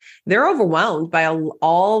they're overwhelmed by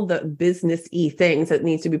all the business-y things that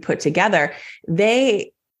needs to be put together.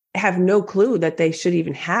 They have no clue that they should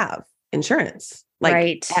even have insurance,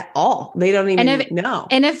 at all. They don't even know.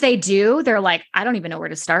 And if they do, they're like, I don't even know where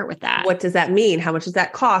to start with that. What does that mean? How much does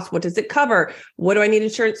that cost? What does it cover? What do I need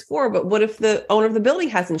insurance for? But what if the owner of the building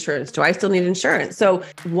has insurance? Do I still need insurance? So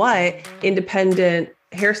what independent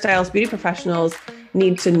hairstylists, beauty professionals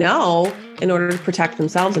need to know in order to protect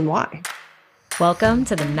themselves, and why? Welcome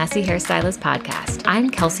to the Messy Hairstylist Podcast. I'm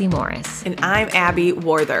Kelsey Morris. And I'm Abby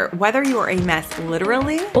Warther. Whether you are a mess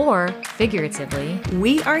literally or figuratively,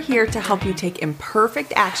 we are here to help you take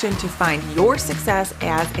imperfect action to find your success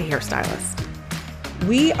as a hairstylist.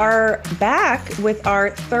 We are back with our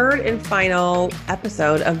third and final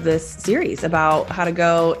episode of this series about how to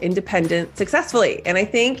go independent successfully. And I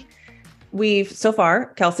think we've, so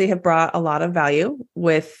far, Kelsey, have brought a lot of value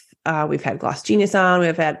with we've had Gloss Genius on,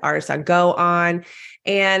 we've had Artists on Go on.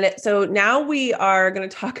 And so now we are going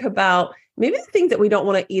to talk about maybe the things that we don't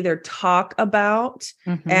want to either talk about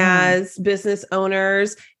as business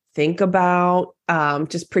owners, think about,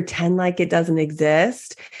 just pretend like it doesn't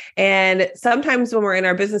exist. And sometimes when we're in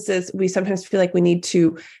our businesses, we sometimes feel like we need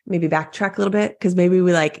to maybe backtrack a little bit because maybe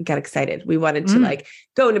we got excited. We wanted to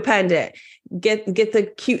go independent, get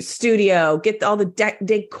the cute studio, get all the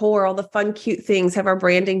decor, all the fun, cute things, have our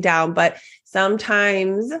branding down. But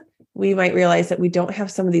sometimes we might realize that we don't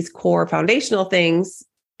have some of these core foundational things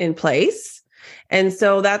in place. And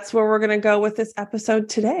so that's where we're going to go with this episode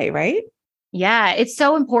today, right? Yeah, it's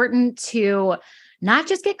so important to not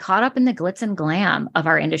just get caught up in the glitz and glam of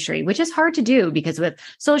our industry, which is hard to do because with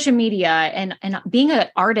social media and being an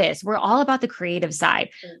artist, we're all about the creative side.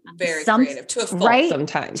 Very creative to a fault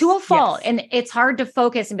sometimes. To a fault. Yes. And it's hard to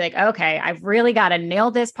focus and be like, okay, I've really got to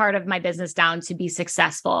nail this part of my business down to be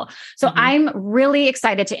successful. So I'm really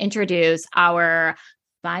excited to introduce our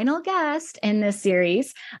final guest in this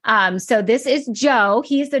series. So this is Joe.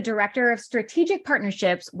 He's the Director of Strategic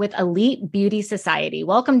Partnerships with Elite Beauty Society.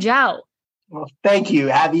 Welcome, Joe. Well, thank you,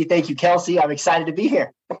 Abby. Thank you, Kelsey. I'm excited to be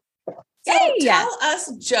here. So tell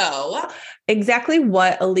us, Joe, exactly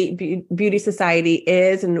what Elite Beauty Society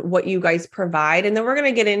is and what you guys provide. And then we're going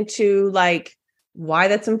to get into why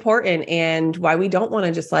that's important and why we don't want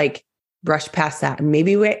to just brush past that. And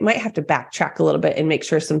maybe we might have to backtrack a little bit and make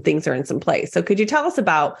sure some things are in some place. So could you tell us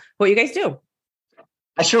about what you guys do?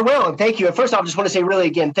 I sure will. And thank you. And first off, I just want to say really,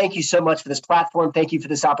 again, thank you so much for this platform. Thank you for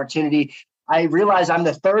this opportunity. I realize I'm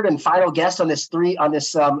the third and final guest on this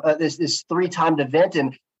three-timed event.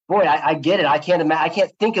 And boy, I get it. I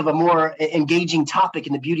can't think of a more engaging topic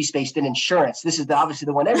in the beauty space than insurance. This is obviously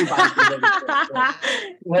the one everybody's been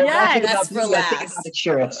That's for last.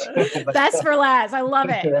 Insurance. That's for last. I love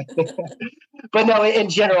it. But no, in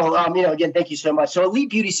general, again, thank you so much. So Elite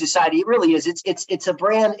Beauty Society, it really is. It's a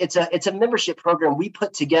brand. It's a membership program we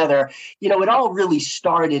put together. It all really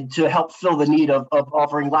started to help fill the need of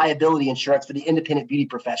offering liability insurance for the independent beauty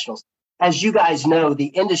professionals. As you guys know, the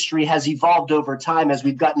industry has evolved over time as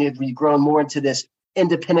we've grown more into this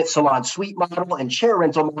independent salon suite model and chair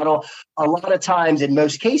rental model. A lot of times, in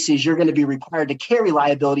most cases, you're going to be required to carry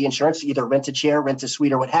liability insurance, either rent a chair, rent a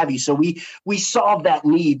suite, or what have you. So we solved that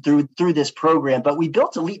need through this program, but we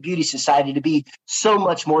built Elite Beauty Society to be so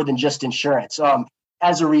much more than just insurance.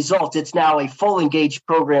 As a result, it's now a full engaged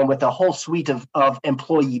program with a whole suite of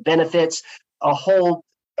employee benefits, a whole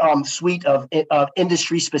suite of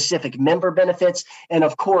industry-specific member benefits, and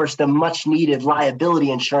of course, the much-needed liability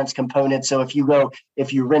insurance component. So if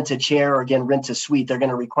you rent a chair or again rent a suite, they're going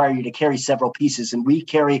to require you to carry several pieces, and we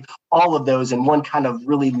carry all of those in one kind of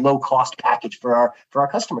really low-cost package for our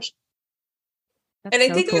customers. And I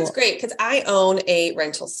think that's great because I own a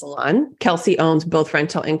rental salon. Kelsey owns both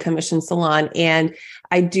rental and commission salon. And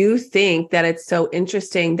I do think that it's so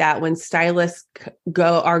interesting that when stylists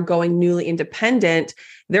are going newly independent,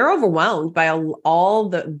 they're overwhelmed by all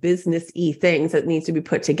the business-y things that needs to be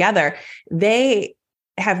put together. They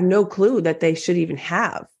have no clue that they should even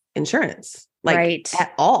have insurance.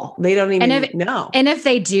 At all. They don't even know. And if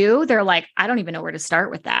they do, they're like, I don't even know where to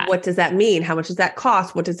start with that. What does that mean? How much does that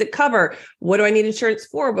cost? What does it cover? What do I need insurance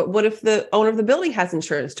for? But what if the owner of the building has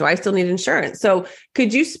insurance? Do I still need insurance? So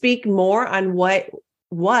could you speak more on what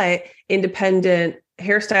independent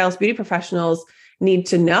hairstylists, beauty professionals need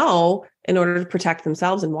to know in order to protect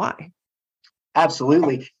themselves, and why?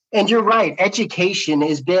 Absolutely. And you're right. Education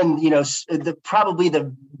has been, probably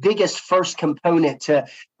the biggest first component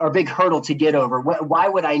or big hurdle to get over. Why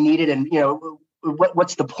would I need it? And,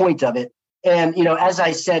 what's the point of it? And, as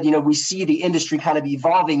I said, we see the industry kind of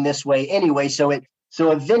evolving this way anyway. So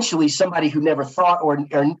So eventually somebody who never thought or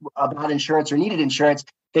about insurance or needed insurance,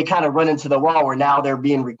 they kind of run into the wall where now they're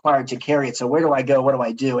being required to carry it. So where do I go? What do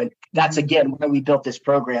I do? And that's, again, why we built this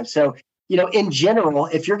program. So, in general,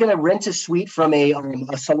 if you're going to rent a suite from a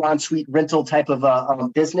salon suite rental type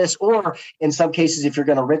of business, or in some cases, if you're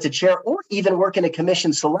going to rent a chair or even work in a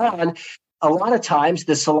commissioned salon, a lot of times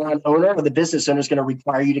the salon owner or the business owner is going to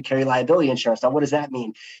require you to carry liability insurance. Now, what does that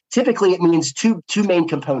mean? Typically, it means two main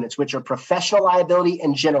components, which are professional liability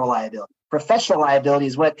and general liability. Professional liability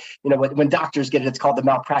is what, when doctors get it, it's called the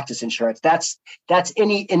malpractice insurance. That's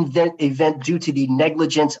any event due to the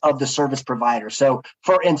negligence of the service provider. So,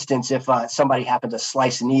 for instance, if somebody happened to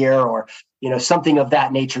slice an ear or something of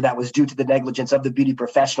that nature that was due to the negligence of the beauty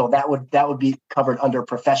professional, that would be covered under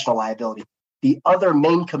professional liability. The other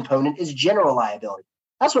main component is general liability.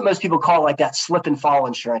 That's what most people call like that slip and fall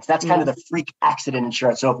insurance. That's kind of the freak accident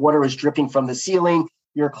insurance. So if water is dripping from the ceiling,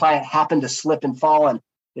 your client happened to slip and fall and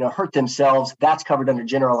hurt themselves, that's covered under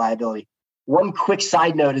general liability. One quick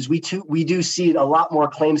side note is we do see a lot more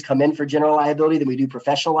claims come in for general liability than we do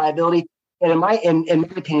professional liability. And in my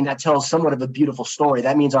opinion, that tells somewhat of a beautiful story.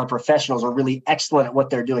 That means our professionals are really excellent at what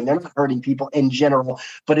they're doing. They're not hurting people in general,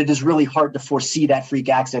 but it is really hard to foresee that freak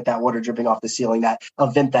accident, that water dripping off the ceiling, that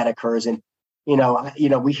event that occurs. And,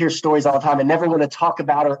 we hear stories all the time and never want to talk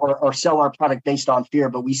about or sell our product based on fear,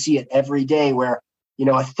 but we see it every day where, a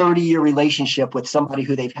 30-year relationship with somebody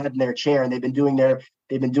who they've had in their chair and they've been doing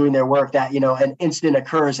their work, that, an incident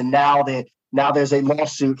occurs and now there's a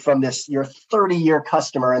lawsuit from your 30-year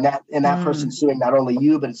customer, and that person's suing not only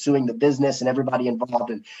you, but it's suing the business and everybody involved.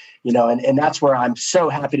 And, and that's where I'm so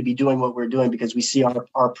happy to be doing what we're doing, because we see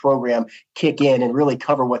our program kick in and really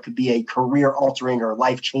cover what could be a career altering or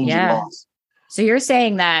life changing loss. So you're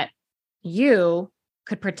saying that you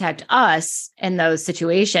could protect us in those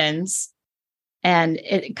situations, and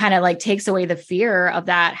it kind of like takes away the fear of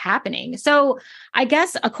that happening. So I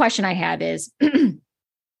guess a question I have is,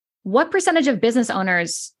 what percentage of business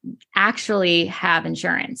owners actually have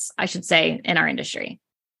insurance, I should say, in our industry?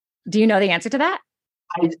 Do you know the answer to that?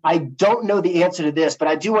 I don't know the answer to this, but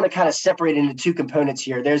I do want to kind of separate into two components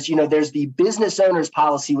here. There's the business owner's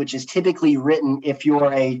policy, which is typically written if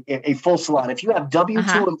you're a full salon. If you have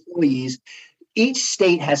W-2 employees, each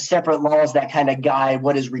state has separate laws that kind of guide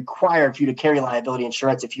what is required for you to carry liability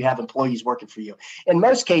insurance if you have employees working for you. In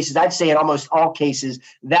most cases, I'd say in almost all cases,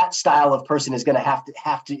 that style of person is going to have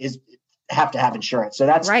to have insurance. So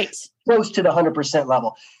that's right, close to the 100%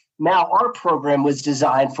 level. Now, our program was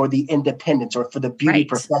designed for the independents or for the beauty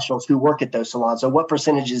professionals who work at those salons. So what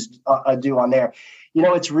percentages do on there?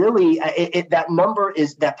 It's really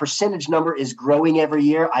that percentage number is growing every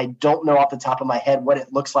year. I don't know off the top of my head what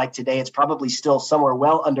it looks like today. It's probably still somewhere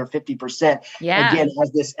well under 50%. Yeah. Again,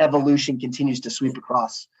 as this evolution continues to sweep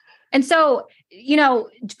across. And so,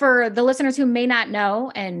 for the listeners who may not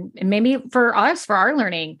know, and maybe for us, for our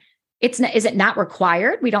learning, is it not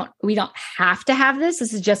required? We don't have to have this.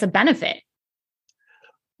 This is just a benefit.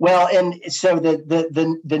 Well, and so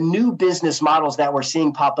the new business models that we're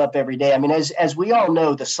seeing pop up every day. I mean, as we all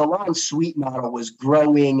know, the salon suite model was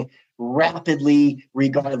growing rapidly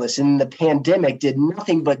regardless. And the pandemic did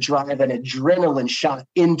nothing but drive an adrenaline shot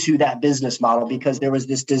into that business model, because there was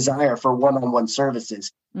this desire for one-on-one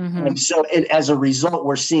services. Mm-hmm. And so as a result,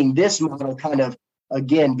 we're seeing this model kind of,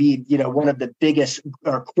 again, be, one of the biggest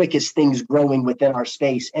or quickest things growing within our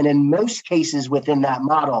space. And in most cases within that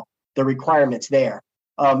model, the requirement's there.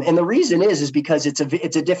 And the reason is because it's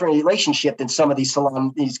a different relationship than some of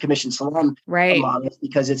these commissioned salon models,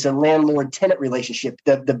 because it's a landlord-tenant relationship.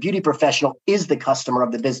 The beauty professional is the customer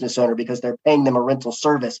of the business owner because they're paying them a rental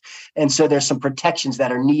service. And so there's some protections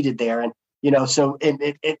that are needed there. And, so in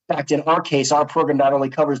fact, in our case, our program not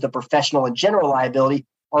only covers the professional and general liability,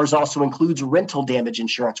 ours also includes rental damage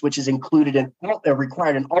insurance, which is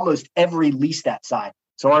required in almost every lease that side.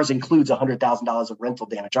 So ours includes $100,000 of rental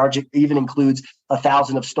damage. Ours even includes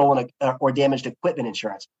 $1,000 of stolen or damaged equipment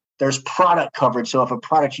insurance. There's product coverage. So if a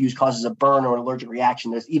product used causes a burn or an allergic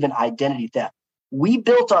reaction, there's even identity theft. We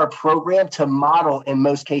built our program to model, in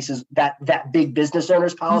most cases, that big business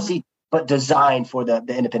owner's policy, but designed for the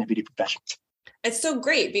independent beauty professionals. It's so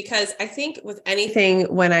great, because I think with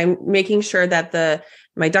anything, when I'm making sure that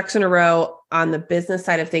my ducks in a row on the business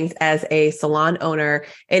side of things as a salon owner,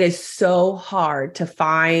 it is so hard to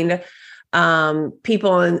find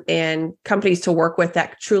people and companies to work with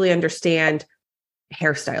that truly understand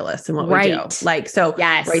hairstylists and what we do. Like, so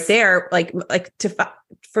yes. right there,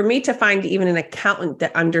 for me to find even an accountant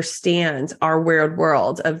that understands our weird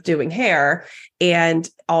world of doing hair and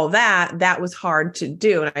all that was hard to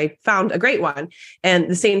do. And I found a great one. And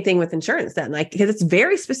the same thing with insurance then, like, because it's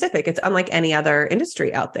very specific. It's unlike any other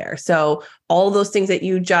industry out there. So all those things that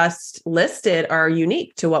you just listed are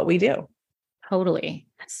unique to what we do. Totally.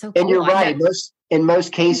 That's so cool. And you're right. In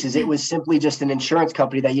most cases, it was simply just an insurance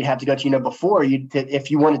company that you'd have to go to. Before,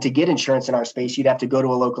 if you wanted to get insurance in our space, you'd have to go to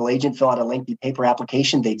a local agent, fill out a lengthy paper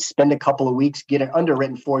application. They'd spend a couple of weeks, get it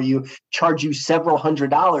underwritten for you, charge you several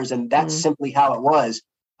 $100s. And that's simply how it was.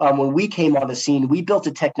 When we came on the scene, we built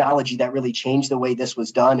a technology that really changed the way this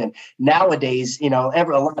was done. And nowadays, a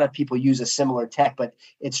lot of people use a similar tech, but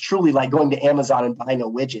it's truly like going to Amazon and buying a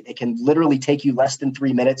widget. It can literally take you less than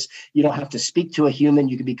 3 minutes. You don't have to speak to a human.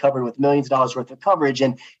 You can be covered with millions of dollars worth of coverage.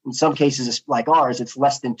 And in some cases, like ours, it's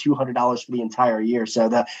less than $200 for the entire year. So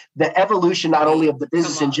the evolution, not only of the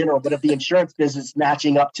business in general, but of the insurance business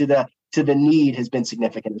matching up to the need has been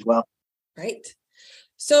significant as well. Right.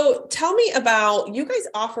 So tell me about, you guys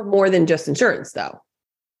offer more than just insurance though.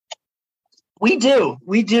 We do.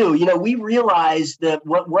 We realize that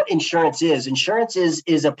what insurance is. Insurance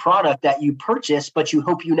is a product that you purchase, but you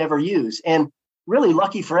hope you never use. And really,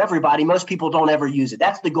 lucky for everybody, most people don't ever use it.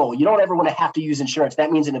 That's the goal. You don't ever want to have to use insurance.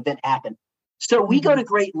 That means an event happened. So we go to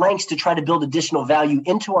great lengths to try to build additional value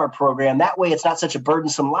into our program. That way, it's not such a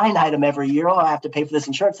burdensome line item every year. Oh, I have to pay for this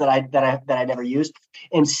insurance that I never used.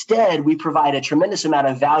 Instead, we provide a tremendous amount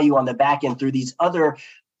of value on the back end through these other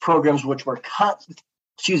programs, which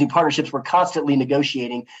partnerships we're constantly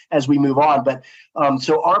negotiating as we move on. But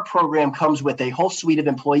so our program comes with a whole suite of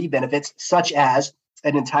employee benefits, such as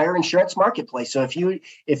an entire insurance marketplace. So if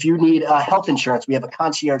you need health insurance, we have a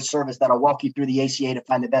concierge service that'll walk you through the ACA to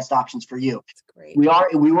find the best options for you. That's great.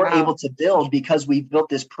 We were able to build, because we built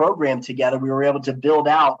this program together, we were able to build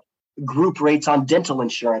out group rates on dental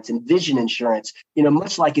insurance and vision insurance,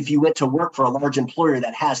 much like if you went to work for a large employer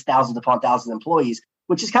that has thousands upon thousands of employees,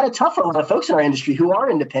 which is kind of tough for a lot of folks in our industry who are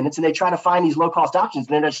independents, and they try to find these low-cost options,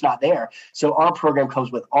 and they're just not there. So our program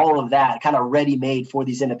comes with all of that kind of ready-made for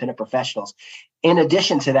these independent professionals. In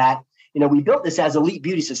addition to that, we built this as Elite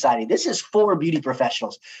Beauty Society. This is for beauty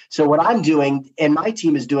professionals. So what I'm doing, and my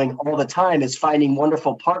team is doing all the time, is finding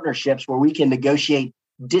wonderful partnerships where we can negotiate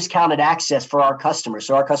discounted access for our customers.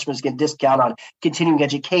 So our customers get discount on continuing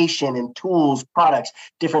education and tools, products,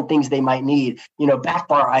 different things they might need, back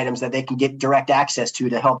bar items that they can get direct access to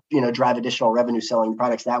help, drive additional revenue selling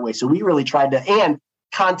products that way. So we really tried to, and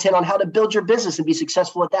content on how to build your business and be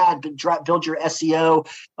successful at that, build your SEO,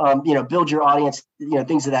 build your audience,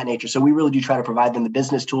 things of that nature. So we really do try to provide them the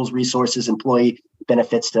business tools, resources, employee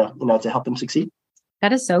benefits to help them succeed.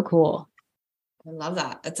 That is so cool. I love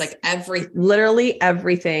that. It's like literally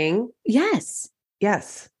everything. Yes.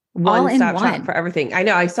 One stop shop for everything. I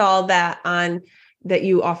know. I saw that that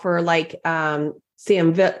you offer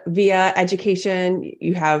Sam via education.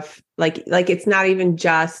 You have like it's not even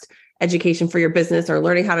just education for your business or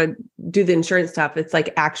learning how to do the insurance stuff. It's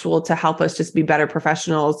like actual to help us just be better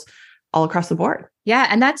professionals all across the board. Yeah.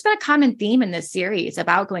 And that's been a common theme in this series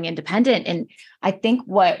about going independent. And I think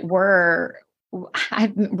what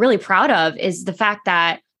I'm really proud of is the fact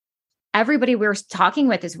that everybody we're talking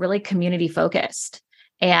with is really community focused.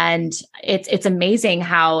 And it's amazing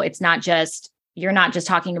how you're not just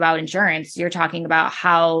talking about insurance, you're talking about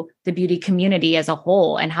how the beauty community as a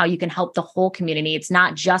whole and how you can help the whole community. It's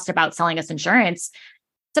not just about selling us insurance.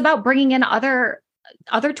 It's about bringing in other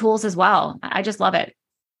tools as well. I just love it.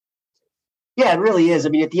 Yeah, it really is. I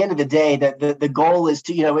mean, at the end of the day, the goal is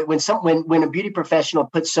to, when a beauty professional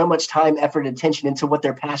puts so much time, effort, and attention into what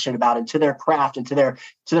they're passionate about, into their craft, into their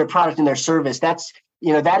product and their service, that's,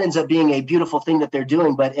 that ends up being a beautiful thing that they're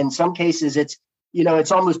doing. But in some cases, it's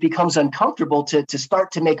almost becomes uncomfortable to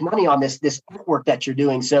start to make money on this artwork that you're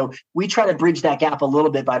doing. So we try to bridge that gap a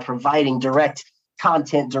little bit by providing direct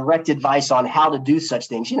content, direct advice on how to do such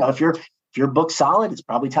things. If you're booked solid, it's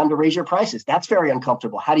probably time to raise your prices. That's very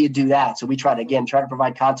uncomfortable. How do you do that? So we try to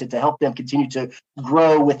provide content to help them continue to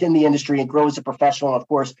grow within the industry and grow as a professional, and of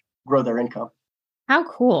course, grow their income. How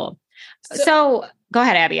cool. So go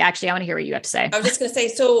ahead, Abby. Actually, I want to hear what you have to say. I was just going to say,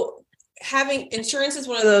 so having insurance is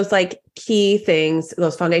one of those key things,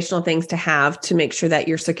 those foundational things to have to make sure that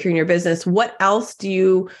you're securing your business. What else do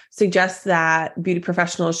you suggest that beauty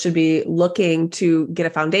professionals should be looking to get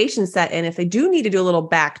a foundation set? And if they do need to do a little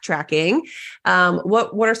backtracking,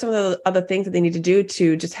 what are some of the other things that they need to do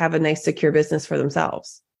to just have a nice, secure business for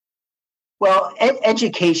themselves? Well,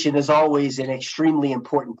 education is always an extremely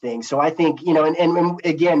important thing. So I think, and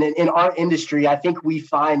again, in our industry, I think we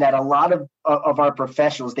find that a lot of our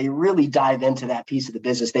professionals, they really dive into that piece of the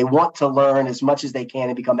business. They want to learn as much as they can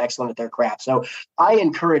and become excellent at their craft. So I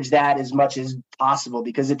encourage that as much as possible,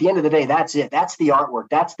 because at the end of the day, that's it. That's the artwork.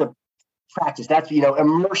 That's the practice. That's,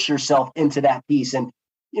 immerse yourself into that piece. And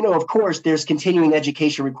of course, there's continuing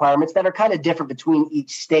education requirements that are kind of different between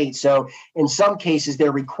each state. So in some cases,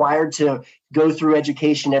 they're required to go through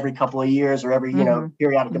education every couple of years or every,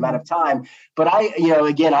 periodic amount of time. But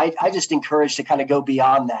I just encourage to kind of go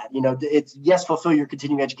beyond that. It's yes, fulfill your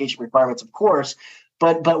continuing education requirements, of course.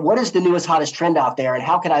 But what is the newest, hottest trend out there, and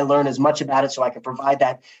how can I learn as much about it so I can provide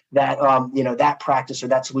that practice or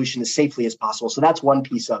that solution as safely as possible? So that's one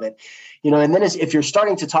piece of it, And then if you're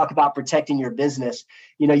starting to talk about protecting your business,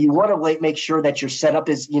 you want to make sure that your setup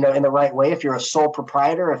is in the right way. If you're a sole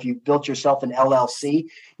proprietor, if you built yourself an LLC,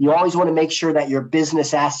 you always want to make sure that your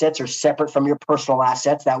business assets are separate from your personal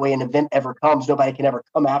assets. That way, an event ever comes, nobody can ever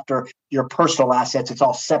come after your personal assets. It's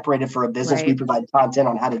all separated for a business. Right. We provide content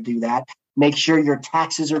on how to do that. Make sure your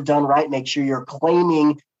taxes are done right. Make sure you're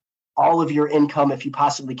claiming all of your income if you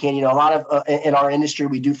possibly can. A lot of in our industry,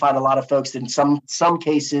 we do find a lot of folks that in some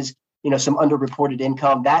cases, some underreported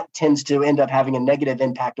income that tends to end up having a negative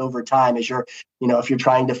impact over time as you're, if you're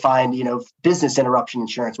trying to find, business interruption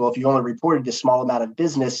insurance. Well, if you only reported a small amount of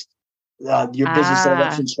business, your business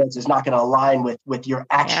interruption insurance is not going to align with your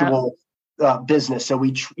actual business. So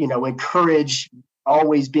we, encourage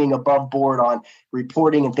always being above board on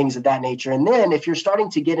reporting and things of that nature. And then if you're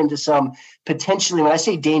starting to get into some potentially, when I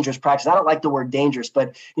say dangerous practice, I don't like the word dangerous,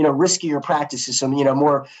 but, riskier practices, some,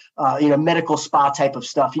 more, medical spa type of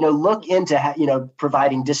stuff, look into,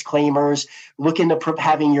 providing disclaimers, look into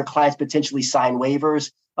having your clients potentially sign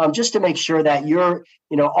waivers, just to make sure that you're,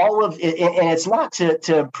 all of it. And it's not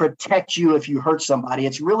to protect you if you hurt somebody.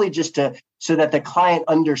 It's really just so that the client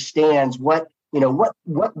understands what's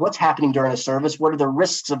happening during a service. What are the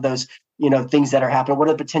risks of those, things that are happening? What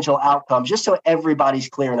are the potential outcomes? Just so everybody's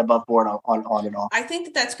clear and above board on it all. I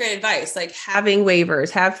think that's great advice. Like having waivers,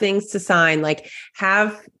 have things to sign, like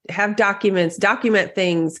have documents, document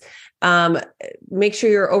things. Make sure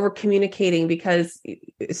you're over communicating, because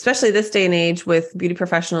especially this day and age with beauty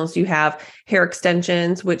professionals, you have hair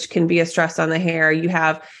extensions, which can be a stress on the hair.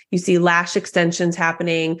 You see lash extensions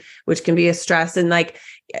happening, which can be a stress. And like,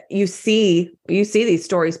 you see these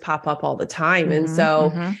stories pop up all the time. Mm-hmm, and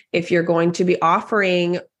so if you're going to be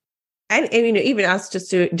offering, and even us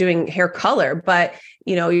just doing hair color, but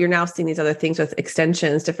you're now seeing these other things with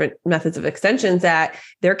extensions, different methods of extensions, that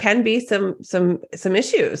there can be some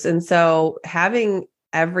issues. And so having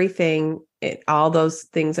everything, all those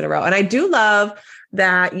things in a row. And I do love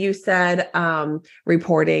that you said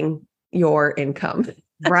reporting your income.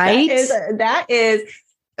 Right. that is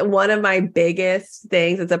one of my biggest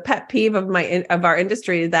things. It's a pet peeve of our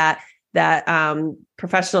industry that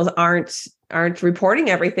professionals aren't reporting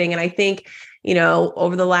everything. And I think,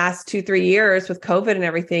 over the last 2-3 years with COVID and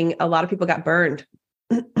everything, a lot of people got burned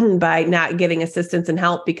by not getting assistance and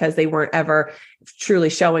help because they weren't ever truly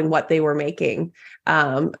showing what they were making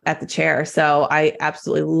at the chair. So I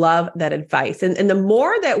absolutely love that advice. And the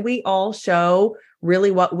more that we all show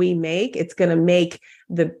really what we make, it's going to make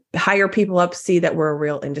the higher people up see that we're a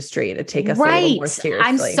real industry and to take us a little more seriously.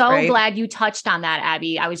 I'm so glad you touched on that,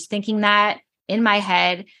 Abby. I was thinking that in my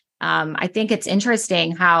head. I think it's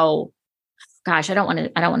interesting how, gosh, I don't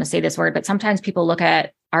want to say this word, but sometimes people look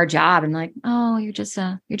at our job and like, oh, you're just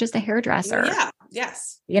a hairdresser. Yeah.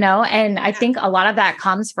 Yes. And I think a lot of that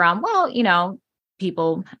comes from,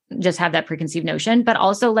 people just have that preconceived notion, but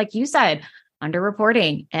also, like you said,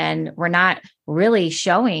 underreporting, and we're not really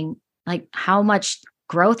showing like how much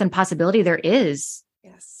growth and possibility there is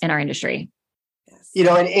in our industry.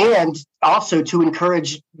 And also to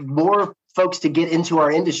encourage more folks to get into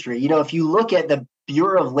our industry. If you look at the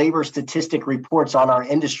Bureau of Labor Statistic reports on our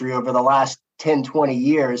industry over the last 10, 20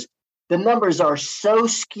 years, the numbers are so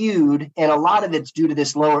skewed, and a lot of it's due to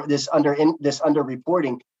this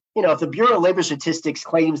underreporting. If the Bureau of Labor Statistics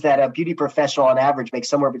claims that a beauty professional on average makes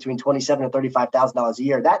somewhere between $27,000 and $35,000 a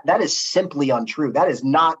year, that is simply untrue. That is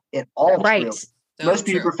not at all true. Most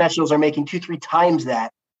beauty professionals are making 2-3 times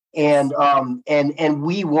that. And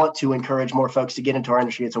we want to encourage more folks to get into our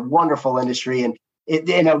industry. It's a wonderful industry, and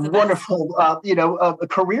a wonderful, a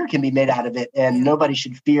career can be made out of it. And nobody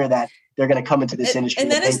should fear that they're going to come into this industry.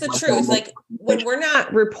 And that is the truth. Like when we're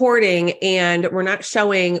not reporting and we're not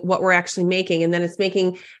showing what we're actually making, and then it's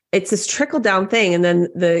making it's this trickle down thing. And then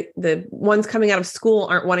the ones coming out of school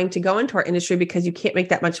aren't wanting to go into our industry because you can't make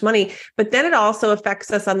that much money. But then it also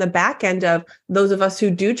affects us on the back end of those of us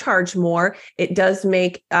who do charge more. It does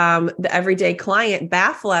make the everyday client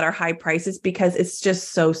baffle at our high prices because it's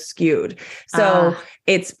just so skewed. So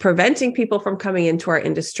it's preventing people from coming into our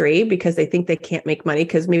industry because they think they can't make money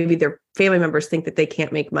because maybe their family members think that they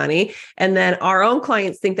can't make money. And then our own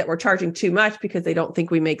clients think that we're charging too much because they don't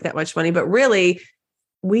think we make that much money. But really,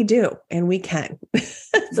 we do, and we can.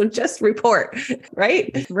 So just report,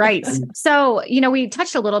 right? Right. So, we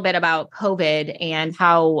touched a little bit about COVID and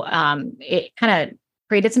how it kind of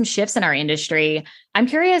created some shifts in our industry. I'm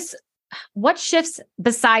curious, what shifts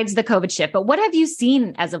besides the COVID shift, but what have you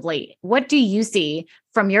seen as of late? What do you see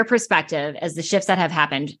from your perspective as the shifts that have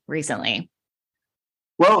happened recently?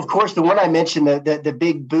 Well, of course, the one I mentioned, the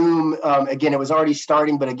big boom, again, it was already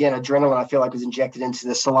starting, but again, adrenaline, I feel like, was injected into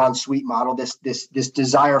the salon suite model. This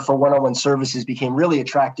desire for one-on-one services became really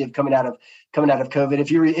attractive coming out of COVID.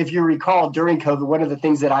 If you recall, during COVID, one of the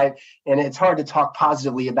things that and it's hard to talk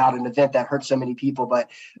positively about an event that hurt so many people, but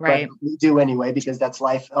we do anyway, because that's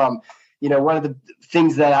life. One of the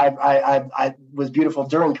things that I was beautiful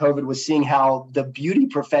during COVID was seeing how the beauty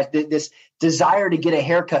profession, this desire to get a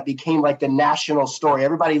haircut, became like the national story.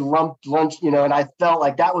 Everybody lumped lunch, and I felt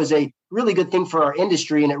like that was a really good thing for our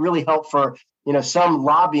industry, and it really helped for some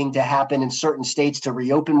lobbying to happen in certain states to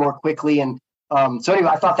reopen more quickly. And so anyway,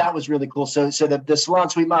 I thought that was really cool. So the salon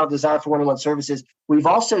suite model, desire for one-on-one services. We've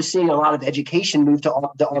also seen a lot of education move to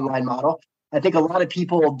the online model. I think a lot of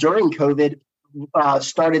people during COVID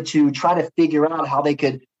started to try to figure out how they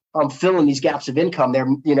could fill in these gaps of income there,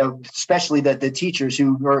 especially the teachers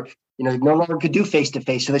who were, no longer could do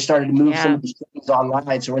face-to-face. So they started to move some of these things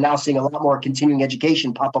online. So we're now seeing a lot more continuing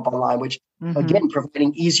education pop up online, which again,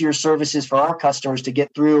 providing easier services for our customers to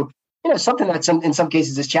get through, something that in some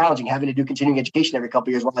cases is challenging, having to do continuing education every couple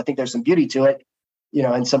of years. Well, I think there's some beauty to it.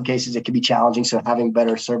 In some cases it can be challenging. So having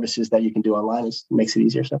better services that you can do online makes it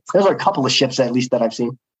easier. So those are a couple of shifts, at least, that I've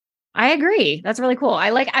seen. I agree. That's really cool.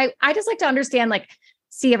 I just like to understand,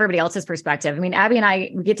 see everybody else's perspective. I mean, Abby and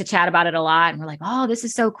I, we get to chat about it a lot, and we're like, oh, this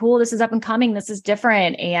is so cool. This is up and coming. This is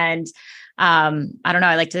different. And I don't know.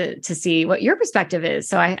 I like to see what your perspective is.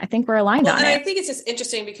 So I think we're aligned on it. And I think it's just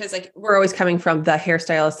interesting because we're always coming from the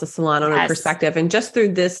hairstylist, the salon owner perspective. And just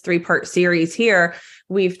through this 3-part series here,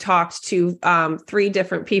 we've talked to 3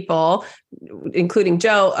 different people, including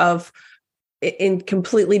Joe, in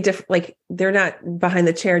completely different, they're not behind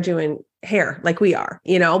the chair doing hair like we are,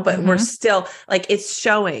 but we're still it's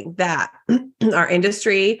showing that our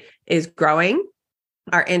industry is growing.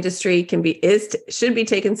 Our industry should be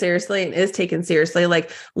taken seriously and is taken seriously.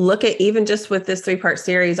 Look at, even just with this 3-part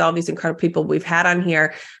series, all these incredible people we've had on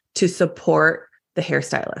here to support the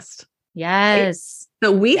hairstylist. Yes. Right?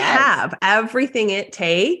 So we have everything it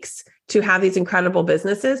takes to have these incredible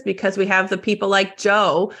businesses, because we have the people like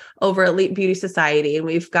Joe over Elite Beauty Society, and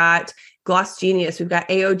we've got Gloss Genius, we've got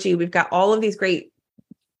AOG, we've got all of these great,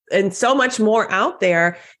 and so much more out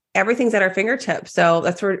there. Everything's at our fingertips. So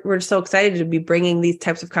that's where we're so excited to be bringing these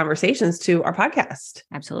types of conversations to our podcast.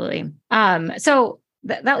 Absolutely. So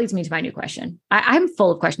that leads me to my new question. I'm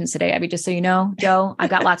full of questions today, Abby, just so you know, Joe. I've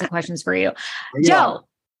got lots of questions for you. Joe,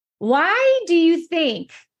 why do you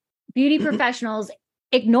think beauty professionals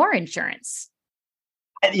ignore insurance?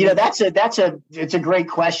 It's a great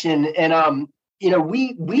question. And,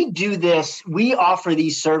 we do this, we offer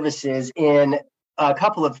these services in a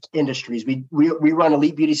couple of industries. We run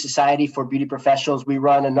Elite Beauty Society for beauty professionals. We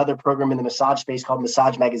run another program in the massage space called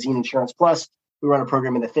Massage Magazine Insurance Plus. We run a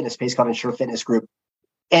program in the fitness space called Insure Fitness Group.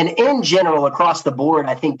 And in general, across the board,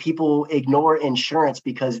 I think people ignore insurance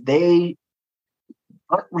because they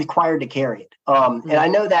aren't required to carry it. And I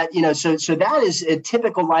know that, so that is a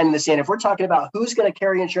typical line in the sand. If we're talking about who's going to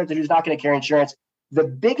carry insurance and who's not going to carry insurance, the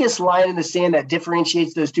biggest line in the sand that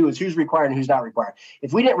differentiates those two is who's required and who's not required.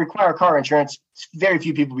 If we didn't require car insurance, very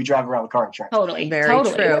few people would be driving around with car insurance. Totally.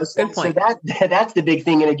 Totally true. Good point. So that's the big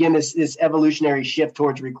thing. And again, this evolutionary shift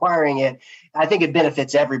towards requiring it, I think it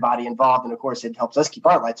benefits everybody involved. And of course, it helps us keep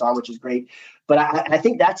our lights on, which is great. But I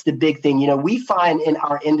think that's the big thing. We find in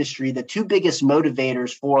our industry, the 2 biggest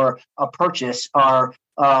motivators for a purchase are,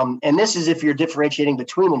 and this is if you're differentiating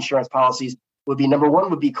between insurance policies, would be number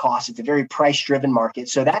one would be cost. It's a very price-driven market.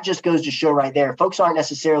 So that just goes to show right there, folks aren't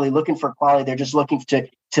necessarily looking for quality. They're just looking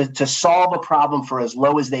to solve a problem for as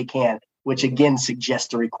low as they can, which again suggests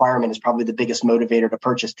the requirement is probably the biggest motivator to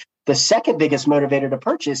purchase. The second biggest motivator to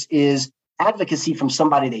purchase is advocacy from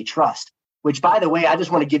somebody they trust, which, by the way, I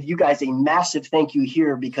just want to give you guys a massive thank you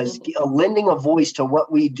here, because lending a voice to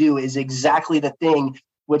what we do is exactly the thing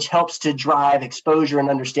which helps to drive exposure and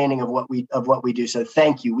understanding of what we do. So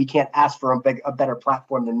thank you. We can't ask for a better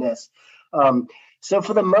platform than this. So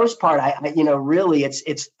for the most part, I really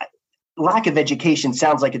it's lack of education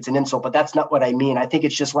sounds like it's an insult, but that's not what I mean. I think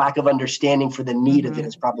it's just lack of understanding for the need of it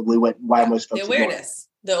is probably why most folks the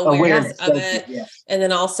awareness of it. Yes. And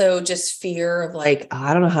then also just fear of like, oh,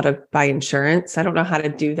 I don't know how to buy insurance. I don't know how to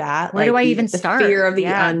do that. Where do I even start? Fear of the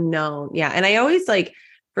unknown. Yeah. And I always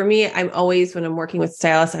for me, when I'm working with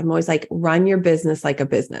stylists, I'm always like, run your business like a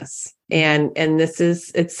business. And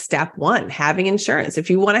it's step one, having insurance. If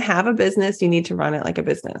you want to have a business, you need to run it like a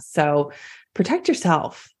business. So protect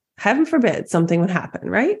yourself. Heaven forbid something would happen,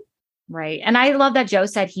 right? Right. And I love that Joe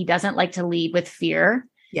said he doesn't like to lead with fear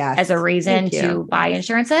as a reason to buy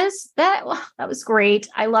insurances. That was great.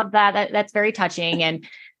 I love that. That's very touching.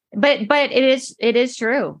 But it is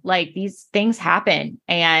true. Like these things happen.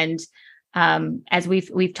 And as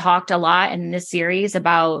we've talked a lot in this series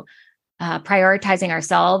about prioritizing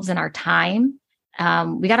ourselves and our time,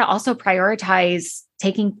 we got to also prioritize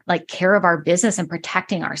taking care of our business and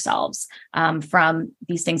protecting ourselves from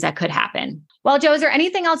these things that could happen. Well, Joe, is there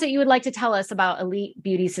anything else that you would like to tell us about Elite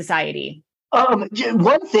Beauty Society?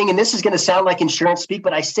 One thing, and this is going to sound like insurance speak,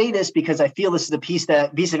 but I say this because I feel this is the piece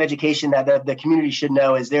of education that the community should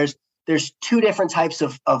know is there's two different types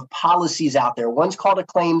of policies out there. One's called a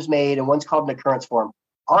claims made and one's called an occurrence form.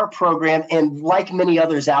 Our program, and like many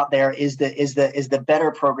others out there, is the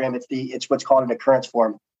better program. It's what's called an occurrence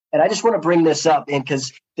form. And I just want to bring this up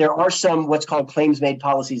because there are some what's called claims made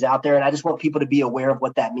policies out there. And I just want people to be aware of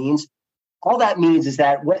what that means. All that means is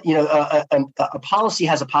that a policy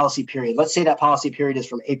has a policy period. Let's say that policy period is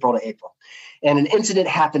from April to April, and an incident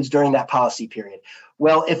happens during that policy period.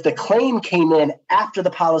 Well, if the claim came in after the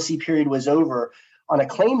policy period was over on a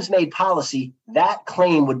claims made policy, that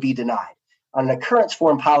claim would be denied. On an occurrence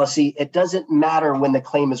form policy, it doesn't matter when the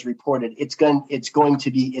claim is reported. It's going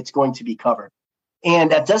to be covered.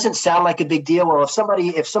 And that doesn't sound like a big deal. Well,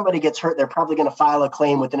 if somebody gets hurt, they're probably going to file a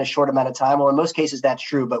claim within a short amount of time. Well, in most cases, that's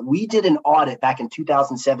true. But we did an audit back in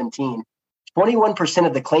 2017. 21%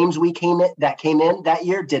 of the claims that came in that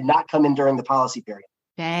year did not come in during the policy period.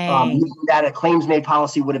 Meaning that a claims made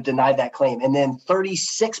policy would have denied that claim. And then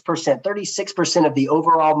 36% of the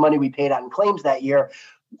overall money we paid out in claims that year,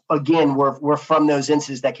 again, were from those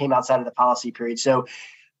incidents that came outside of the policy period. So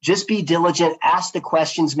just be diligent, ask the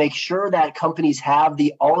questions, make sure that companies have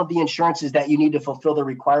all of the insurances that you need to fulfill the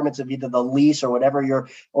requirements of either the lease or whatever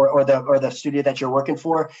or the studio that you're working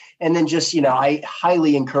for. And then just, I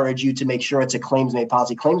highly encourage you to make sure it's a claims made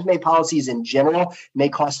policy. Claims made policies in general may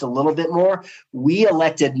cost a little bit more. We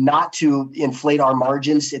elected not to inflate our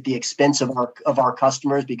margins at the expense of our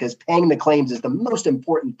customers because paying the claims is the most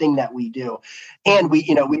important thing that we do. And we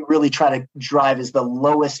really try to drive as the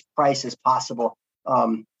lowest price as possible.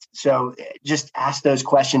 So just ask those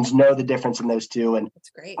questions, know the difference in those two. And that's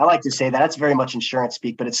great. I like to say that's very much insurance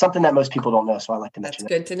speak, but it's something that most people don't know. So I like to mention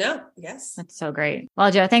That's good to know. Yes. That's so great.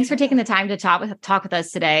 Well, Joe, thanks for taking the time to talk with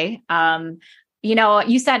us today.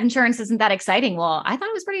 You said insurance isn't that exciting. Well, I thought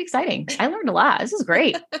it was pretty exciting. I learned a lot. This is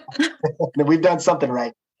great. We've done something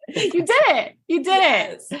right. You did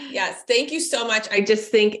it. Yes. Thank you so much. I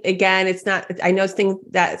just think, again, I know things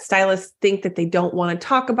that stylists think that they don't want to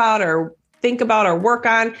talk about or think about or work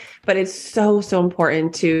on, but it's so, so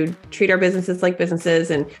important to treat our businesses like businesses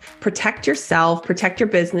and protect yourself, protect your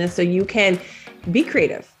business so you can be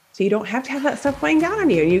creative. So you don't have to have that stuff weighing down on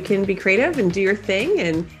you. You can be creative and do your thing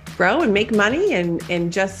and grow and make money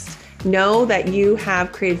and just know that you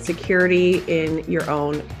have created security in your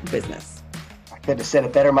own business. I couldn't have said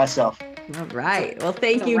it better myself. All right. Well,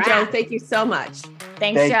 thank you, Joe. Thank you so much.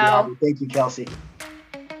 Thanks, Joe. Thank you, Kelsey.